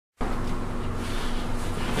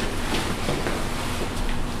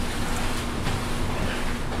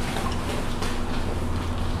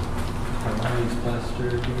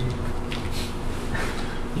plaster.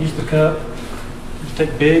 Use the cup. Just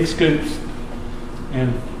take big scoops.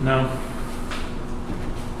 And no.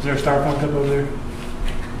 Is there a styrofoam cup over there?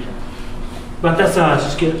 About that size.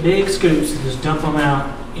 Just get big scoops and just dump them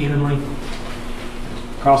out evenly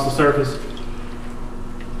across the surface.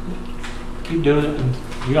 Keep doing it, and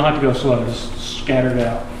you don't have to go slow. Just scatter it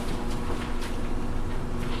out.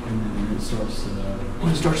 And then when it starts to...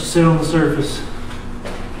 When it starts to sit on the surface,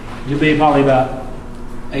 you'll be probably about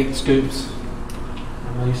 8 scoops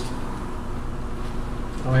at least.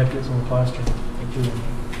 Oh, we have to get some plaster.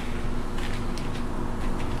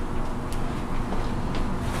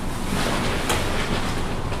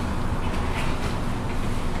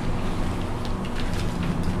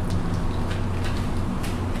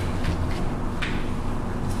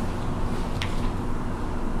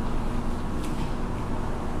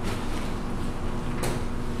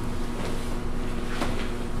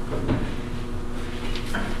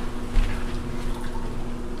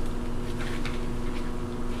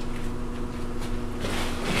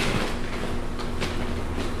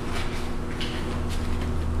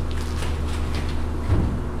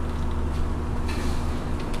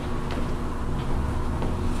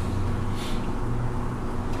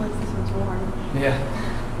 Yeah.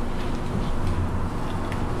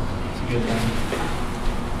 It's a good thing.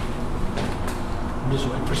 I'm just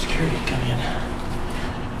waiting for security to come in.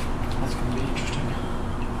 That's going to be interesting.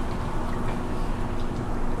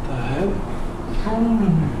 The hell? What's going on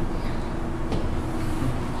in there?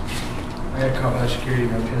 I got caught by security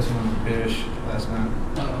by pissing on the fish last night.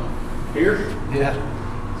 Here? Yeah.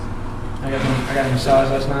 I got a massage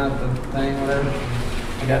last night, the thing, whatever.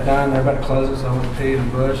 I got done, they're about to close it, so I went to pee in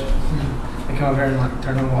the bush. They come over here and like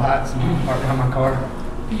turn on the lights and park behind my car.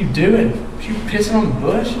 What are you doing? Was you pissing on the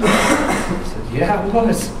bush? I said, yeah, I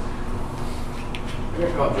was. I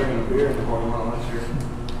got caught drinking a beer in the parking lot last year.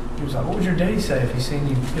 He was like, what would your daddy say if he seen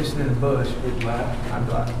you pissing in the bush? He'd laugh. I'd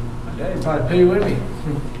be like, my daddy'd probably pee with me.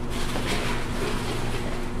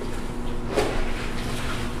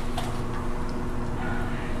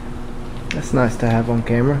 That's nice to have on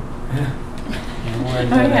camera. Yeah.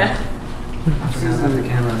 Oh yeah. I forgot about the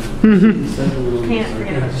camera. Can't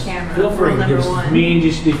forget about the camera. Feel free. Rule number Give us one. me and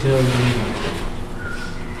just details.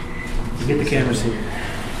 Get the cameras here.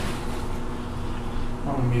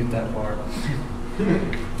 I'm gonna mute that part.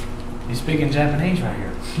 He's speaking Japanese right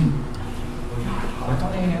here.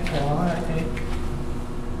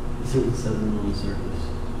 It's hitting 7 on the surface.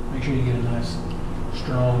 Make sure you get a nice,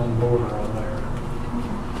 strong border on there.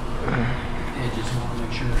 Edges, want to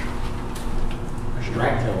make sure.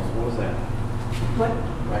 Ragtails, what was that? What?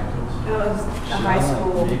 Ragtails. Oh, it was a high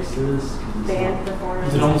school Mixes. band performance.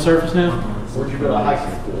 Is it on the surface now? Where'd you go to high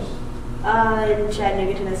school? In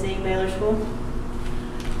Chattanooga, Tennessee, Baylor School.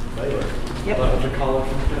 Baylor. Yep. That was your college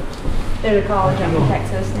and shit? There's a college up in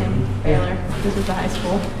Texas named Baylor. This is the high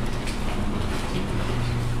school.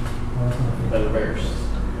 They're the Bears.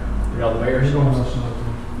 Y'all the Bears?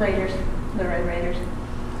 Raiders. The Red Raiders.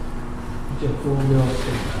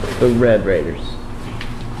 The Red Raiders.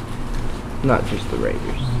 Not just the Raiders.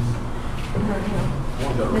 I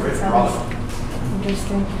want to go to This Red sounds Rock.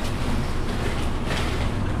 interesting.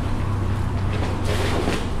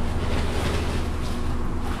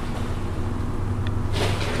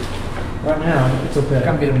 Right now, it's okay. It's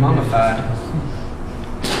gonna be mummified.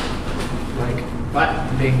 Like, What?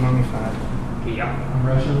 being mummified. Yeah. I'm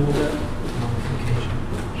rushing a little bit,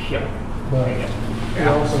 Mummification. Yeah. but we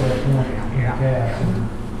also at point in the cast and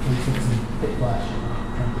we took some pit flash.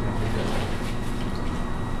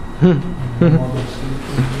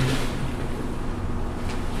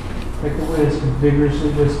 Take the whisk and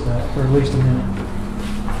vigorously whisk that for at least a minute.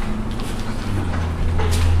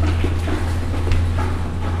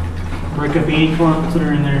 Break up any clumps that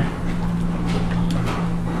are in there.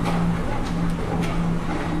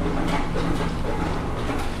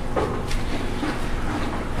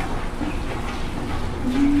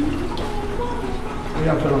 We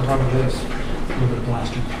gotta put it on top of this. A little bit of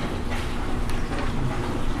plaster.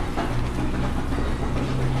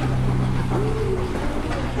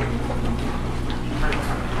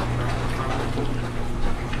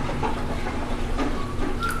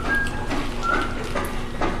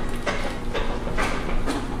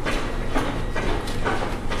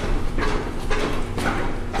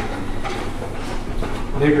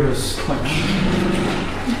 Vigorous.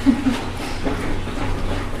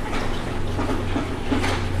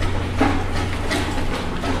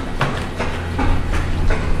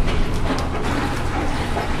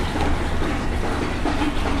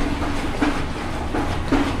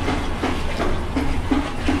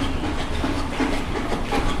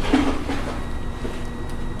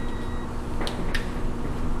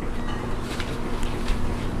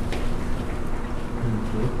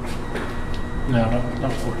 No,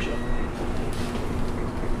 don't force it.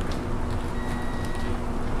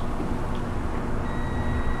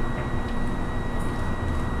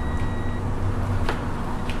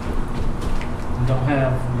 Don't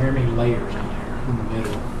have very many layers in there in the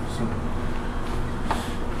middle, so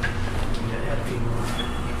yeah, add a few more.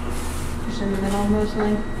 Just in the middle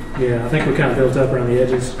mostly. Yeah, I think we kind of built up around the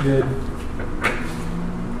edges good.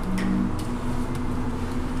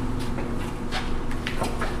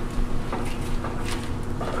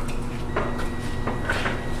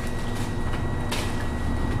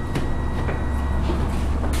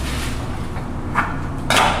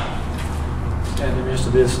 Add the rest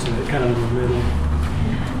of this to it, kind of in the middle.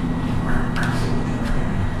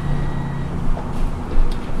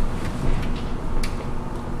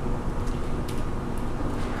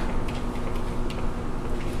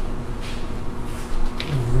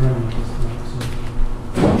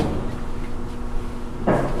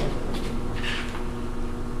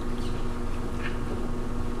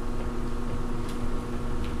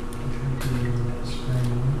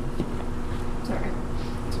 Sorry.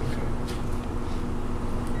 It's okay.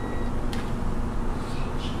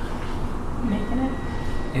 Making it?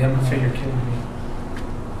 Yeah, my finger killing me.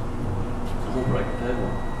 I'll break the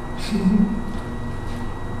table.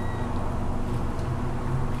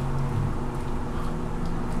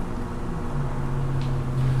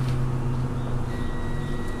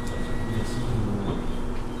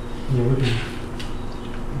 Yeah, we can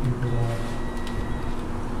put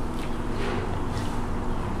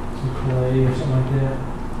some clay or something like that.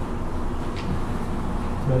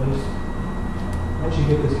 But just, once you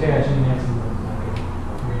get this cash, you can add some more.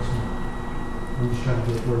 I'm just trying to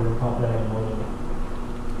get where we'll pop that out of the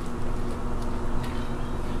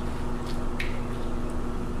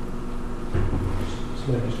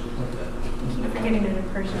just like that. I keep forgetting there's a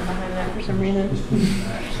person behind that for some reason. Just put it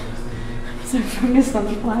back. So focused on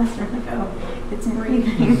the plaster, I'm like, oh, it's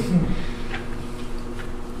breathing.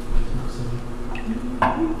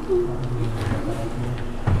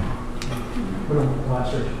 Put on the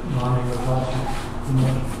plaster, momming the plaster.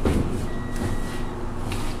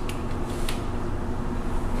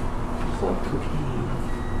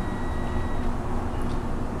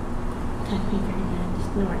 That'd be very good.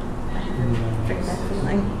 Just north. I haven't figured that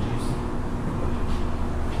feeling.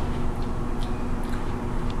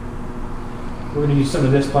 We're going to use some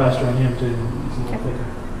of this plaster on him too. It's a little thicker.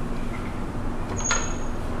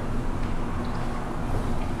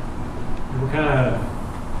 We're kind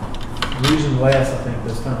of using less, I think,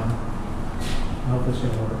 this time. I hope this is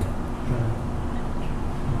going to work. Trying to,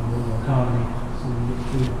 a little more economy so we can get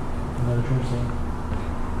to another torso.